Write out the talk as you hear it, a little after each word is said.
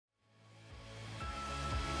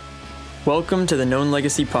Welcome to the Known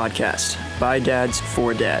Legacy Podcast, by dads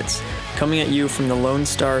for dads, coming at you from the Lone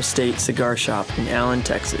Star State Cigar Shop in Allen,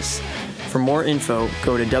 Texas. For more info,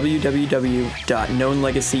 go to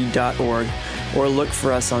www.knownlegacy.org or look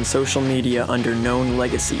for us on social media under Known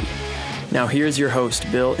Legacy. Now here's your host,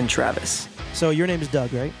 Bill and Travis. So your name is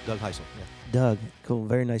Doug, right? Doug Heisel, yeah. Doug, cool.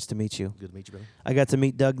 Very nice to meet you. Good to meet you, brother. I got to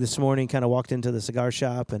meet Doug this morning, kind of walked into the cigar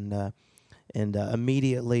shop, and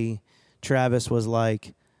immediately Travis was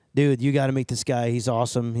like, dude, you got to meet this guy. He's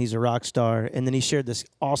awesome. He's a rock star. And then he shared this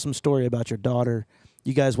awesome story about your daughter.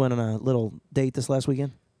 You guys went on a little date this last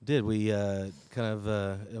weekend? Did. We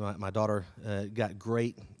my daughter got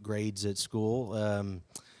great grades at school,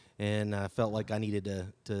 and I felt like I needed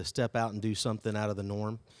to step out and do something out of the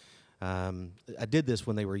norm. I did this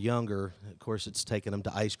when they were younger. Of course, it's taking them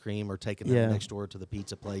to ice cream or taking them next door to the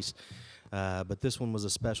pizza place. But this one was a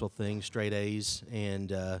special thing, straight A's,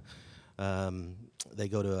 and they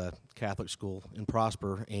go to a Catholic school in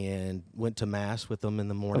Prosper, and went to Mass with them in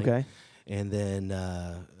the morning. Okay. And then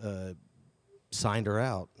signed her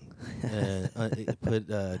out. Put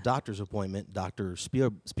doctor's appointment, Dr.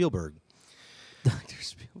 Spielberg. Dr.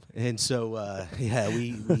 Spielberg. And so,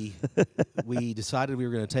 we decided we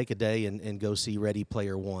were going to take a day and go see Ready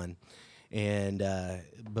Player One. And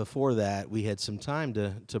before that, we had some time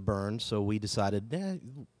to burn, so we decided,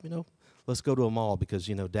 let's go to a mall because,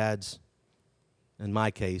 dads, in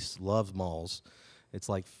my case, love malls. It's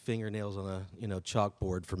like fingernails on a,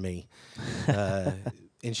 chalkboard for me.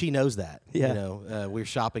 And she knows that. Yeah. We're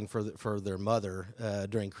shopping for their mother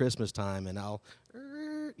during Christmas time, and I'll,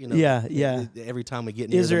 every time we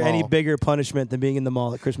get near Is there the mall, any bigger punishment than being in the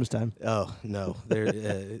mall at Christmas time? Oh, no,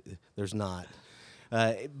 there's not.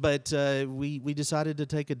 But we decided to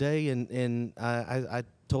take a day, and I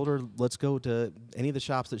told her, let's go to any of the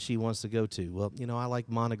shops that she wants to go to. Well, I like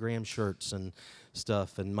monogram shirts and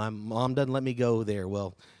stuff, and my mom doesn't let me go there.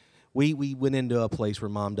 Well, we went into a place where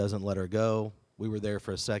mom doesn't let her go. We were there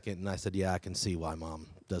for a second, and I said, yeah, I can see why mom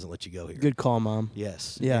doesn't let you go here. Good call, Mom.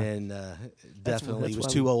 Yes. Yeah. And definitely it was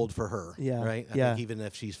too old for her. Yeah. Right? I think even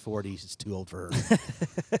if she's 40, it's too old for her.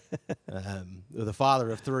 With a father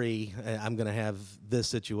of three, I'm going to have this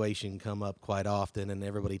situation come up quite often, and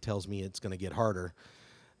everybody tells me it's going to get harder.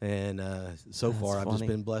 And so far, I've just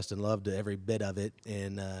been blessed and loved every bit of it.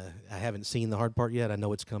 And I haven't seen the hard part yet. I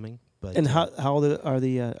know it's coming. But and how old are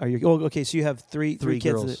you? Oh, okay, so you have three kids.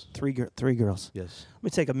 Girls. Three girls. Yes. Let me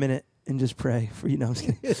take a minute and just pray for you. No, I'm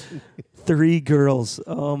just kidding. 3 girls.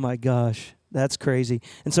 Oh my gosh, that's crazy.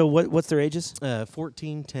 And so, what's their ages?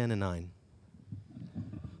 14, 10, and 9.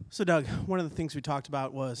 So, Doug, one of the things we talked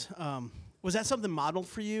about was that something modeled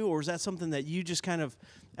for you, or was that something that you just kind of,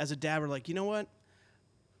 as a dad, were like, you know what?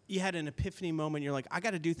 You had an epiphany moment. You're like, I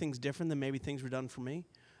got to do things different than maybe things were done for me.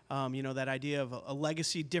 That idea of a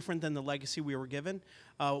legacy different than the legacy we were given.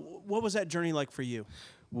 What was that journey like for you?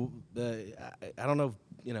 Well, I don't know.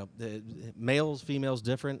 The males, females,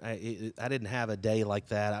 different. I didn't have a day like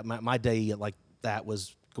that. My day like that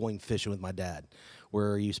was going fishing with my dad,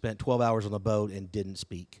 where you spent 12 hours on the boat and didn't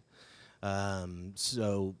speak.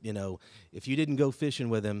 So if you didn't go fishing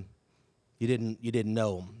with him, you didn't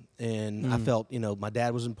know him. And I felt my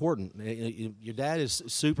dad was important. Your dad is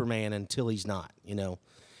Superman until he's not.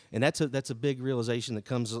 And that's a big realization that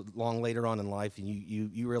comes along later on in life, and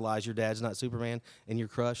you realize your dad's not Superman, and you're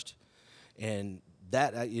crushed. And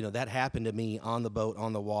that that happened to me on the boat,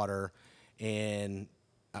 on the water, and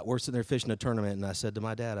we're sitting there fishing a tournament, and I said to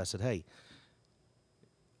my dad, I said, hey,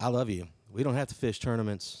 I love you. We don't have to fish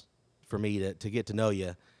tournaments for me to get to know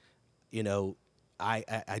you.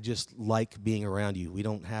 I just like being around you. We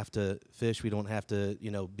don't have to fish. We don't have to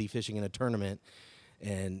be fishing in a tournament.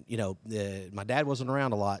 And, my dad wasn't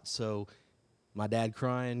around a lot, so my dad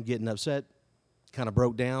crying, getting upset, kind of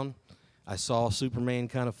broke down. I saw Superman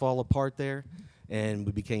kind of fall apart there, and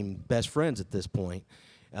we became best friends at this point.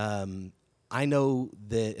 I know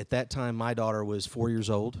that at that time my daughter was 4 years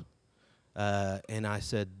old, and I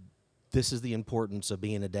said, this is the importance of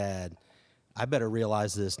being a dad. I better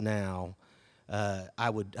realize this now. I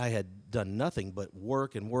had done nothing but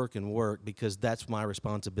work and work and work because that's my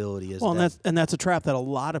responsibility. And that's a trap that a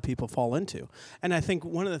lot of people fall into. And I think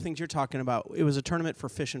one of the things you're talking about, it was a tournament for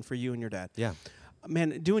fishing for you and your dad. Yeah.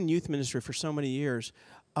 Man, doing youth ministry for so many years,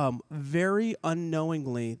 very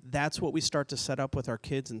unknowingly, that's what we start to set up with our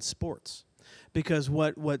kids in sports. Because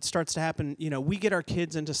what starts to happen, we get our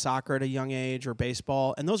kids into soccer at a young age or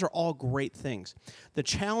baseball, and those are all great things. The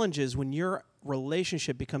challenge is when your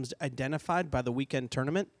relationship becomes identified by the weekend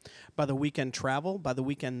tournament, by the weekend travel, by the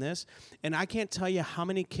weekend this. And I can't tell you how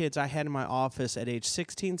many kids I had in my office at age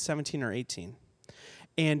 16, 17, or 18,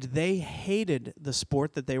 and they hated the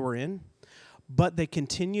sport that they were in but they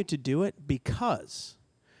continued to do it because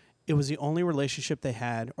it was the only relationship they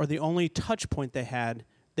had, or the only touch point they had,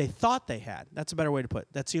 they thought they had. That's a better way to put it.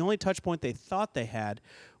 That's the only touch point they thought they had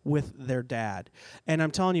with their dad. And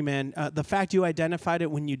I'm telling you, man, the fact you identified it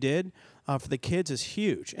when you did for the kids is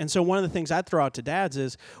huge. And so one of the things I throw out to dads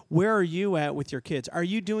is, where are you at with your kids? Are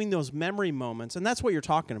you doing those memory moments? And that's what you're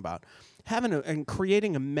talking about. And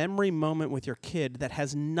creating a memory moment with your kid that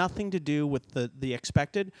has nothing to do with the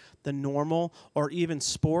expected, the normal, or even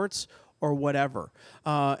sports or whatever.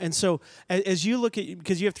 And so as you look at,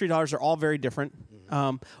 because you have 3 daughters, they're all very different.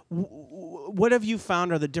 What have you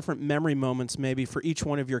found are the different memory moments maybe for each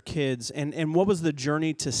one of your kids? And what was the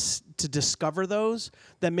journey to discover those,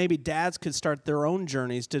 that maybe dads could start their own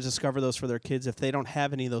journeys to discover those for their kids if they don't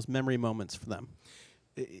have any of those memory moments for them?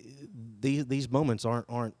 These moments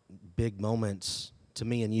aren't big moments to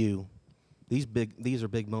me and you. These are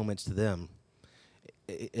big moments to them.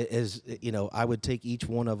 As you know, I would take each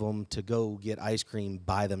one of them to go get ice cream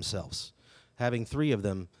by themselves. Having 3 of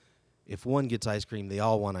them, if one gets ice cream, they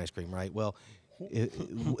all want ice cream, right? Well,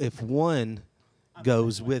 if one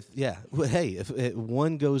goes with, if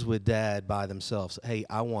one goes with dad by themselves, hey,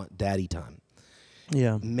 I want daddy time.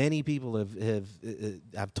 Yeah. Many people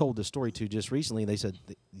I've told this story to just recently. They said,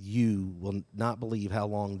 you will not believe how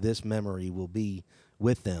long this memory will be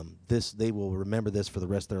with them. They will remember this for the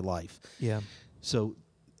rest of their life. Yeah. So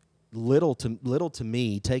little to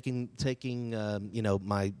me, taking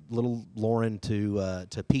my little Lauren to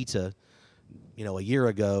pizza, a year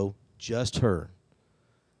ago, just her.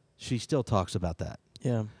 She still talks about that.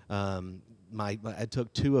 Yeah. I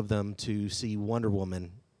took 2 of them to see Wonder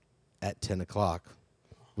Woman at 10:00,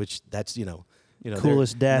 which that's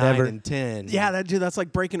coolest dad 9 ever. and 10. Yeah, that's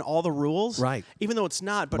like breaking all the rules. Right. Even though it's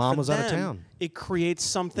not. But Mom for was them, out of town. It creates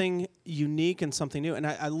something unique and something new. And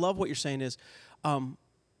I love what you're saying is,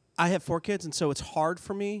 I have 4 kids, and so it's hard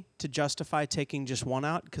for me to justify taking just one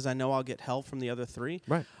out because I know I'll get hell from the other 3.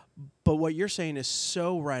 Right. But what you're saying is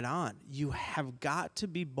so right on. You have got to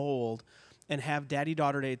be bold and have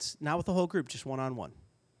daddy-daughter dates, not with the whole group, just one-on-one.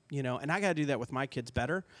 And I got to do that with my kids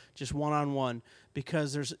better, just one-on-one,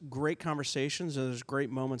 because there's great conversations and there's great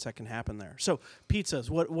moments that can happen there. So pizzas,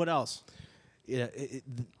 what else? Yeah,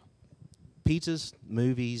 pizzas,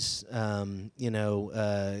 movies, going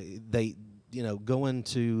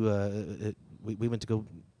to, we went to go,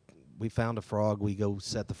 we found a frog, we go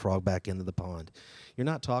set the frog back into the pond. You're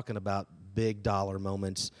not talking about big dollar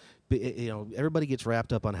moments. Everybody gets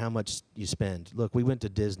wrapped up on how much you spend. Look, we went to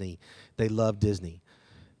Disney. They love Disney.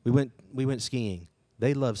 We went skiing.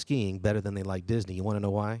 They love skiing better than they like Disney. You want to know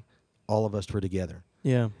why? All of us were together.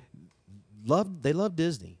 Yeah. They love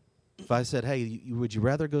Disney. If I said, hey, would you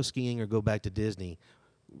rather go skiing or go back to Disney?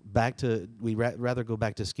 We'd rather go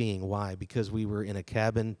back to skiing. Why? Because we were in a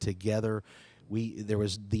cabin together.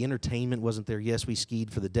 The entertainment wasn't there. Yes, we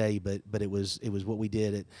skied for the day, but it was what we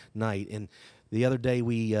did at night. And the other day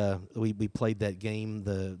we played that game.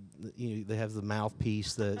 They have the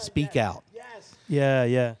mouthpiece, the Speak Out. Yes. Yeah,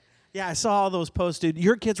 yeah. Yeah, I saw all those posts, dude.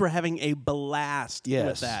 Your kids were having a blast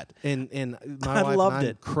with that. And my I wife loved and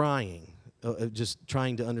I'm it. crying. Just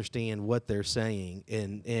trying to understand what they're saying,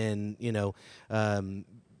 and you don't.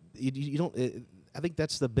 I think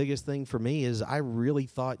that's the biggest thing for me is I really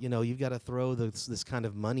thought you've got to throw this kind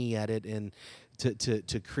of money at it and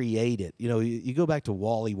to create it. You go back to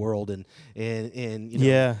Wally World and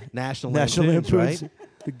National Lampoons, right?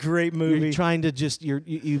 A great movie. You're trying to just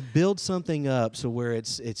you build something up so where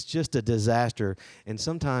it's just a disaster, and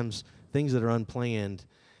sometimes things that are unplanned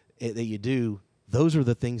that you do. Those are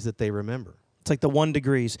the things that they remember. It's like the 1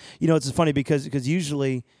 degrees. It's funny because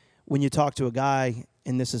usually when you talk to a guy,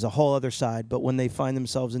 and this is a whole other side, but when they find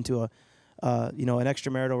themselves into an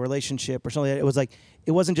extramarital relationship or something,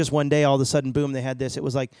 it wasn't just one day all of a sudden, boom, they had this. It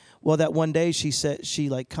was like, well, that one day she said she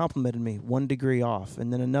complimented me 1 degree off,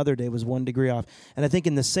 and then another day was 1 degree off. And I think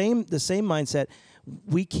in the same mindset,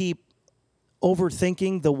 we keep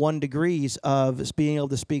overthinking the 1 degrees of being able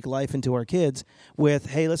to speak life into our kids with,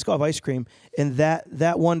 hey, let's go have ice cream. And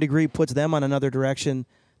that 1 degree puts them on another direction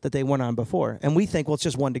that they weren't on before. And we think, well, it's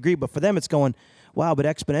just 1 degree. But for them, it's going, wow, but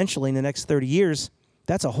exponentially in the next 30 years,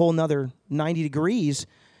 that's a whole nother 90 degrees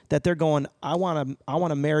that they're going, I want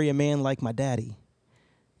to marry a man like my daddy.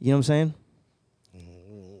 You know what I'm saying?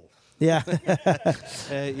 Yeah.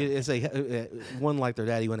 It's one like their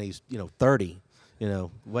daddy when he's 30.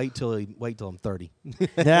 Wait till I'm 30.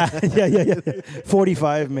 yeah.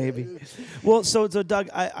 45 maybe. Well, so Doug,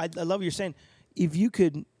 I love what you're saying. If you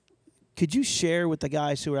could you share with the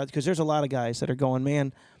guys who are out, because there's a lot of guys that are going,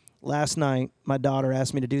 man, last night my daughter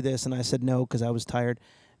asked me to do this and I said no because I was tired.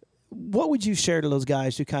 What would you share to those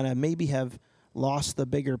guys who kind of maybe have lost the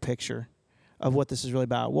bigger picture of what this is really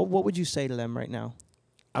about, what would you say to them right now?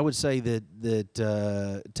 I would say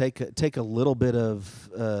that take a little bit of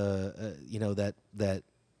that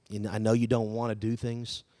I know you don't want to do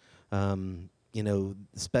things,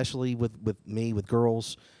 especially with me with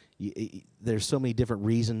girls. There's so many different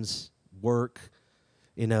reasons. Work,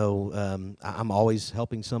 I'm always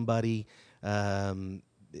helping somebody. Do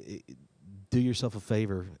yourself a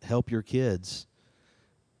favor, help your kids.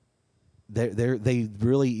 They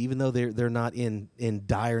really, even though they're not in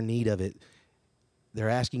dire need of it, they're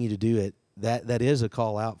asking you to do it. That is a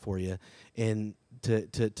call out for you, and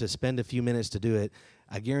to spend a few minutes to do it.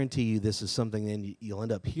 I guarantee you, this is something that you'll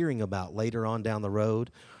end up hearing about later on down the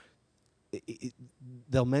road.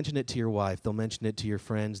 They'll mention it to your wife. They'll mention it to your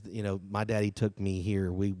friends. My daddy took me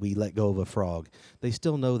here. We let go of a frog. They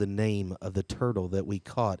still know the name of the turtle that we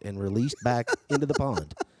caught and released back into the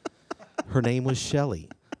pond. Her name was Shelly.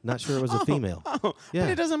 Not sure it was a female. Yeah. But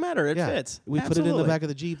it doesn't matter. It fits. We Absolutely. put it in the back of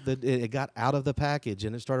the Jeep. It got out of the package,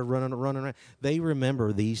 and it started running around. They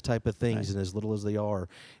remember these type of things, right. And as little as they are.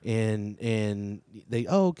 And they,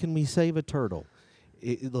 can we save a turtle?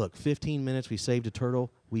 Look, 15 minutes, we saved a turtle.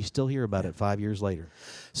 We still hear about it 5 years later.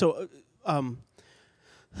 So I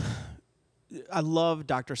love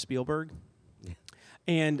Dr. Spielberg.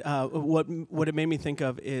 And what it made me think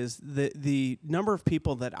of is the number of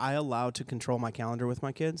people that I allow to control my calendar with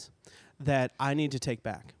my kids that I need to take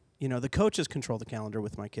back. The coaches control the calendar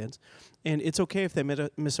with my kids, and it's okay if they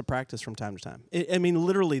miss a practice from time to time.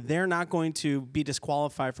 Literally, they're not going to be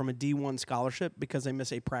disqualified from a D1 scholarship because they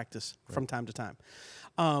miss a practice from time to time.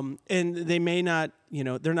 And they may not,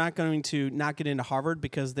 they're not going to not get into Harvard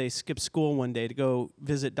because they skipped school one day to go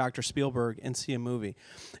visit Dr. Spielberg and see a movie.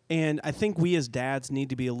 And I think we as dads need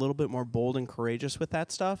to be a little bit more bold and courageous with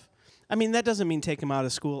that stuff. That doesn't mean take them out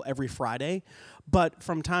of school every Friday, but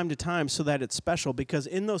from time to time so that it's special, because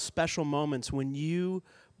in those special moments when you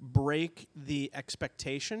break the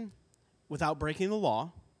expectation without breaking the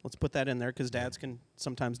law, let's put that in there because dads can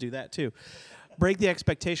sometimes do that too. Break the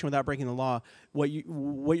expectation without breaking the law. What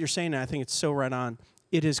you're saying, and I think it's so right on,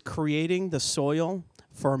 it is creating the soil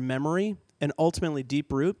for memory and ultimately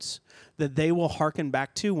deep roots that they will hearken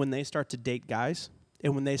back to when they start to date guys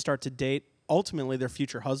and when they start to date ultimately their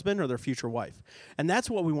future husband or their future wife. And that's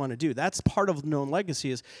what we want to do. That's part of Known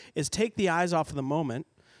Legacy is take the eyes off of the moment.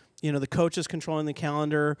 The coach is controlling the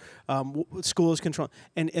calendar, school is controlling,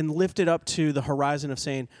 and lift it up to the horizon of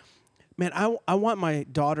saying, man, I want my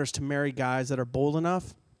daughters to marry guys that are bold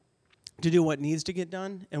enough to do what needs to get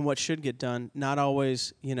done and what should get done, not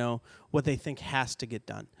always, what they think has to get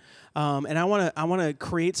done. And I want to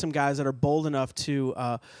create some guys that are bold enough to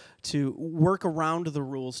work around the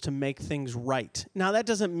rules to make things right. Now, that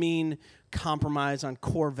doesn't mean compromise on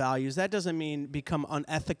core values. That doesn't mean become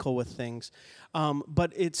unethical with things.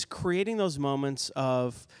 But it's creating those moments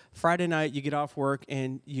of Friday night, you get off work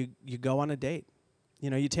and you go on a date.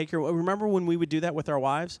 You take remember when we would do that with our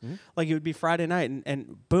wives? Mm-hmm. Like it would be Friday night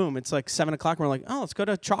and boom, it's like 7 o'clock and we're like, let's go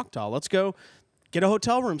to Choctaw. Let's go get a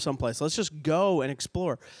hotel room someplace. Let's just go and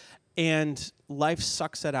explore. And life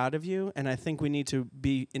sucks that out of you. And I think we need to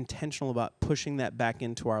be intentional about pushing that back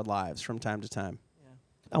into our lives from time to time. Yeah.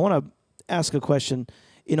 I want to ask a question.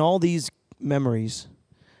 In all these memories,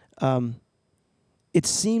 it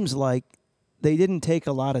seems like they didn't take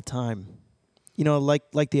a lot of time.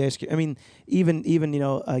 Like the ice cream.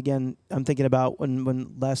 Even again, I'm thinking about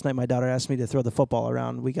when last night my daughter asked me to throw the football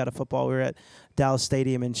around. We got a football. We were at Dallas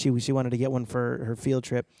Stadium, and she wanted to get one for her field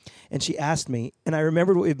trip. And she asked me, and I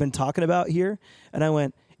remembered what we've been talking about here, and I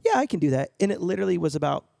went, yeah, I can do that. And it literally was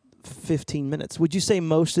about 15 minutes. Would you say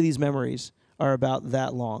most of these memories are about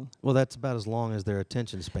that long? Well, that's about as long as their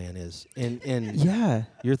attention span is. And yeah,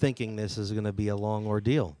 you're thinking this is going to be a long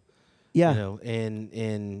ordeal. Yeah.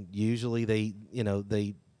 And usually they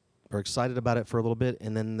are excited about it for a little bit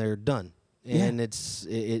and then they're done. And it's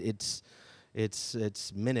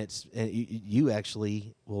minutes, and you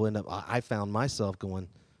actually will end up. I found myself going,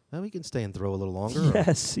 well, we can stay and throw a little longer.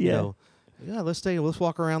 Yes, or, let's stay. Let's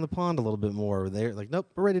walk around the pond a little bit more. They're like, nope,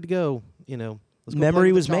 we're ready to go. Let's go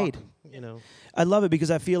memory was made. You I love it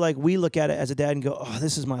because I feel like we look at it as a dad and go, oh,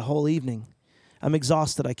 this is my whole evening. I'm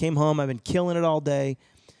exhausted. I came home. I've been killing it all day.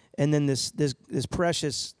 And then this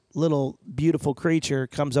precious little beautiful creature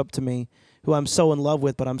comes up to me who I'm so in love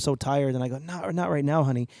with, but I'm so tired. And I go, no, not right now,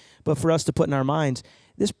 honey. But for us to put in our minds,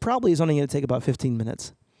 this probably is only going to take about 15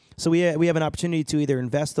 minutes. So we have an opportunity to either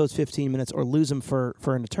invest those 15 minutes or lose them for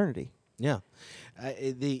an eternity. Yeah.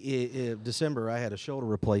 December, I had a shoulder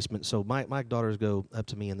replacement. So my daughters go up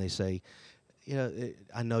to me and they say,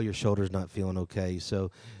 I know your shoulder's not feeling okay,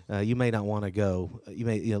 so you may not want to go. You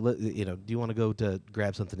may, do you want to go to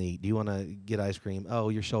grab something to eat? Do you want to get ice cream? Oh,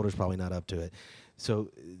 your shoulder's probably not up to it.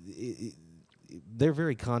 So they're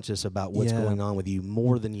very conscious about what's going on with you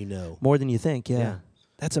more than you know. More than you think, yeah.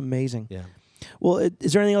 That's amazing. Yeah. Well,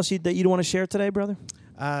 is there anything else that you don't want to share today, brother?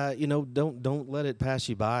 Don't let it pass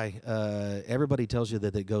you by. Everybody tells you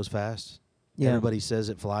that it goes fast. Yeah. Everybody says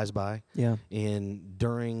it flies by. Yeah. And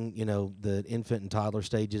during, the infant and toddler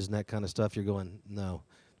stages and that kind of stuff, you're going, no,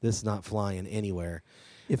 this is not flying anywhere.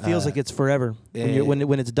 It feels like it's forever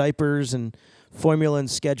when it's diapers and formula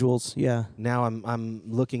and schedules. Yeah. Now I'm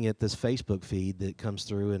looking at this Facebook feed that comes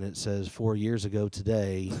through and it says 4 years ago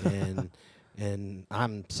today, and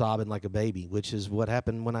I'm sobbing like a baby, which is what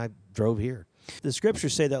happened when I drove here. The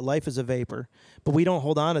scriptures say that life is a vapor, but we don't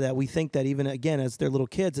hold on to that. We think that even, again, as they're little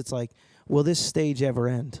kids, it's like, will this stage ever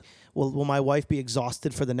end? Will my wife be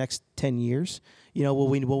exhausted for the next 10 years? Will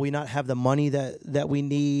we not have the money that we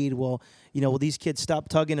need? Will these kids stop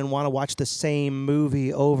tugging and want to watch the same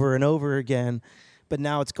movie over and over again? But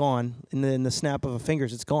now it's gone. In the snap of a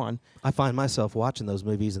fingers, it's gone. I find myself watching those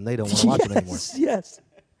movies, and they don't want to watch them anymore. Yes.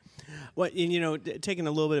 Well, and, taking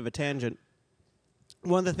a little bit of a tangent,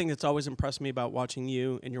 one of the things that's always impressed me about watching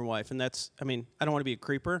you and your wife, and that's, I don't want to be a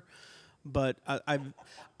creeper, but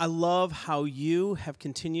I love how you have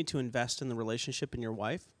continued to invest in the relationship in your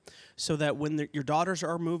wife, so that when your daughters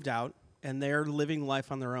are moved out and they're living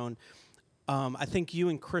life on their own, I think you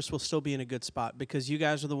and Chris will still be in a good spot, because you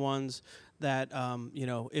guys are the ones that,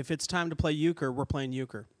 if it's time to play euchre, we're playing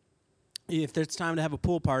euchre. If it's time to have a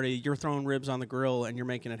pool party, you're throwing ribs on the grill and you're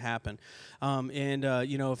making it happen.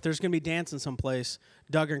 If there's going to be dancing someplace,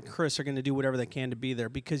 Doug and Chris are going to do whatever they can to be there,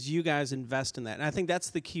 because you guys invest in that. And I think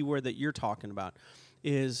that's the key word that you're talking about,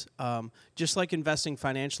 is just like investing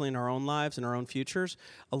financially in our own lives and our own futures,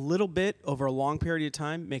 a little bit over a long period of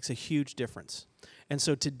time makes a huge difference. And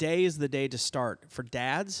so today is the day to start for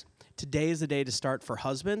dads. Today is the day to start for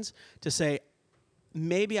husbands, to say,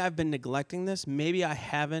 maybe I've been neglecting this. Maybe I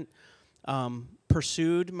haven't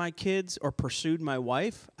pursued my kids or pursued my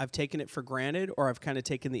wife. I've taken it for granted, or I've kind of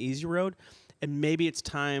taken the easy road, and maybe it's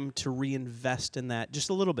time to reinvest in that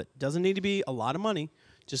just a little bit. Doesn't need to be a lot of money,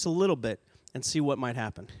 just a little bit, and see what might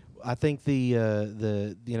happen. I think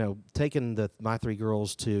the taking my three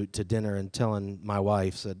girls to dinner and telling my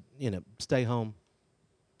wife, said, stay home.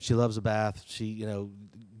 She loves a bath. She,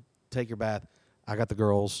 take your bath. I got the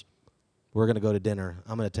girls. We're going to go to dinner.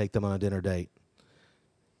 I'm going to take them on a dinner date.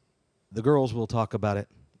 The girls will talk about it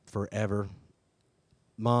forever.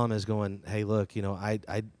 Mom is going, hey, look,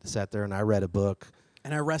 I sat there and I read a book.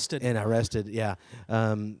 And I rested. Yeah.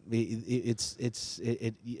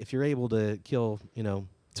 If you're able to kill,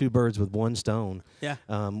 two birds with one stone,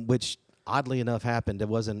 which oddly enough happened. It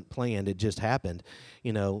wasn't planned. It just happened.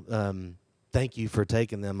 Thank you for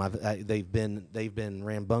taking them. They've been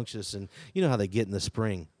rambunctious, and you know how they get in the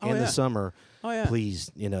spring and the summer. Oh yeah.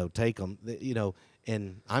 Please, take them.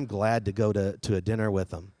 And I'm glad to go to a dinner with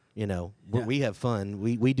them. We have fun.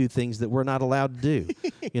 We do things that we're not allowed to do.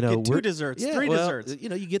 Get two desserts, three desserts.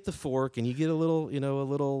 You get the fork and you get a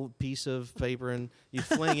little piece of paper and you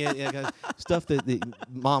fling it. Stuff that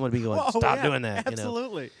mom would be going, stop doing that.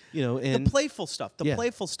 Absolutely. And the playful stuff.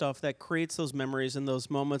 Playful stuff that creates those memories and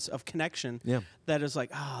those moments of connection. Yeah. That is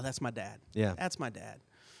like, that's my dad. Yeah. That's my dad.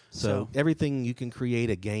 So everything, you can create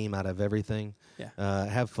a game out of everything. Yeah.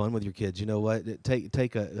 Have fun with your kids. You know what?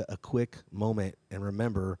 Take a quick moment and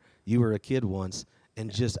remember you were a kid once,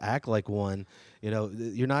 and just act like one.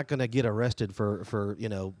 You're not going to get arrested for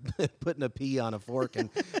putting a pea on a fork and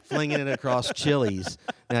flinging it across Chili's.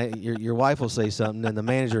 Now your wife will say something, and the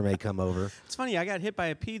manager may come over. It's funny. I got hit by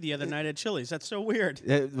a pea the other night at Chili's. That's so weird.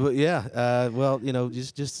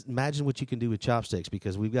 Just imagine what you can do with chopsticks,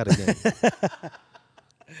 because we've got a game.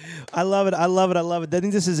 I love it. I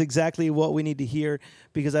think this is exactly what we need to hear,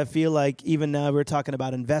 because I feel like even now we're talking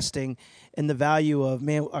about investing and the value of,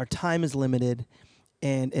 our time is limited,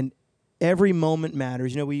 and every moment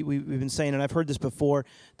matters. We've been saying, and I've heard this before,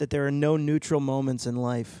 that there are no neutral moments in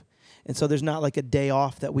life. And so there's not like a day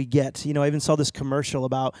off that we get. I even saw this commercial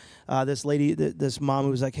about this lady, this mom who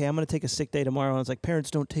was like, hey, I'm going to take a sick day tomorrow. And it's like, parents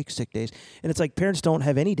don't take sick days. And it's like, parents don't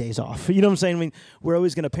have any days off. You know what I'm saying? We're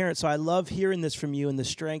always going to parent. So I love hearing this from you, and the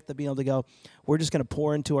strength of being able to go, we're just going to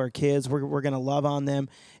pour into our kids. We're going to love on them.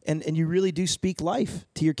 And you really do speak life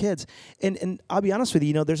to your kids. And I'll be honest with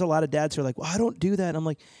you, there's a lot of dads who are like, well, I don't do that. And I'm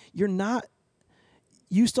like,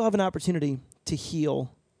 you still have an opportunity to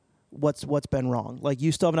heal what's been wrong. Like,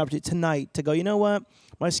 you still have an opportunity tonight to go, you know what?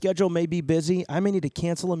 My schedule may be busy. I may need to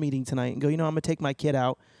cancel a meeting tonight and go, I'm going to take my kid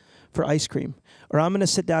out for ice cream, or I'm going to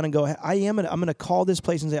sit down and go, I'm going to call this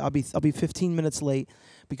place and say, I'll be 15 minutes late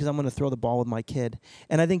because I'm going to throw the ball with my kid.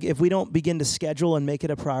 And I think if we don't begin to schedule and make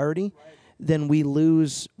it a priority, then we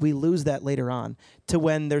lose that later on, to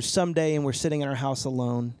when there's some day and we're sitting in our house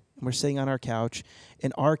alone, and we're sitting on our couch,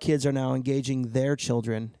 and our kids are now engaging their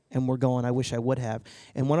children, and we're going, I wish I would have.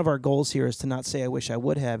 And one of our goals here is to not say I wish I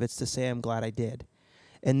would have, it's to say I'm glad I did.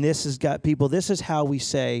 And this has got people, this is how we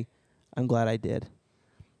say I'm glad I did.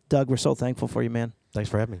 Doug, we're so thankful for you, man. Thanks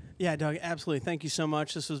for having me. Yeah, Doug, absolutely. Thank you so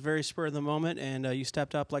much. This was very spur of the moment, and you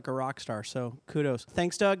stepped up like a rock star, so kudos.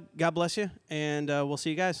 Thanks, Doug. God bless you, and we'll see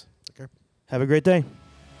you guys. Okay. Have a great day.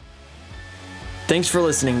 Thanks for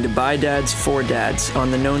listening to By Dads for Dads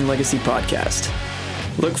on the Known Legacy podcast.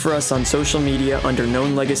 Look for us on social media under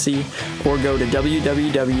Known Legacy, or go to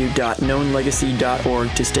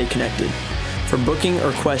www.knownlegacy.org to stay connected. For booking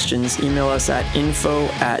or questions, email us at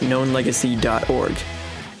info@knownlegacy.org.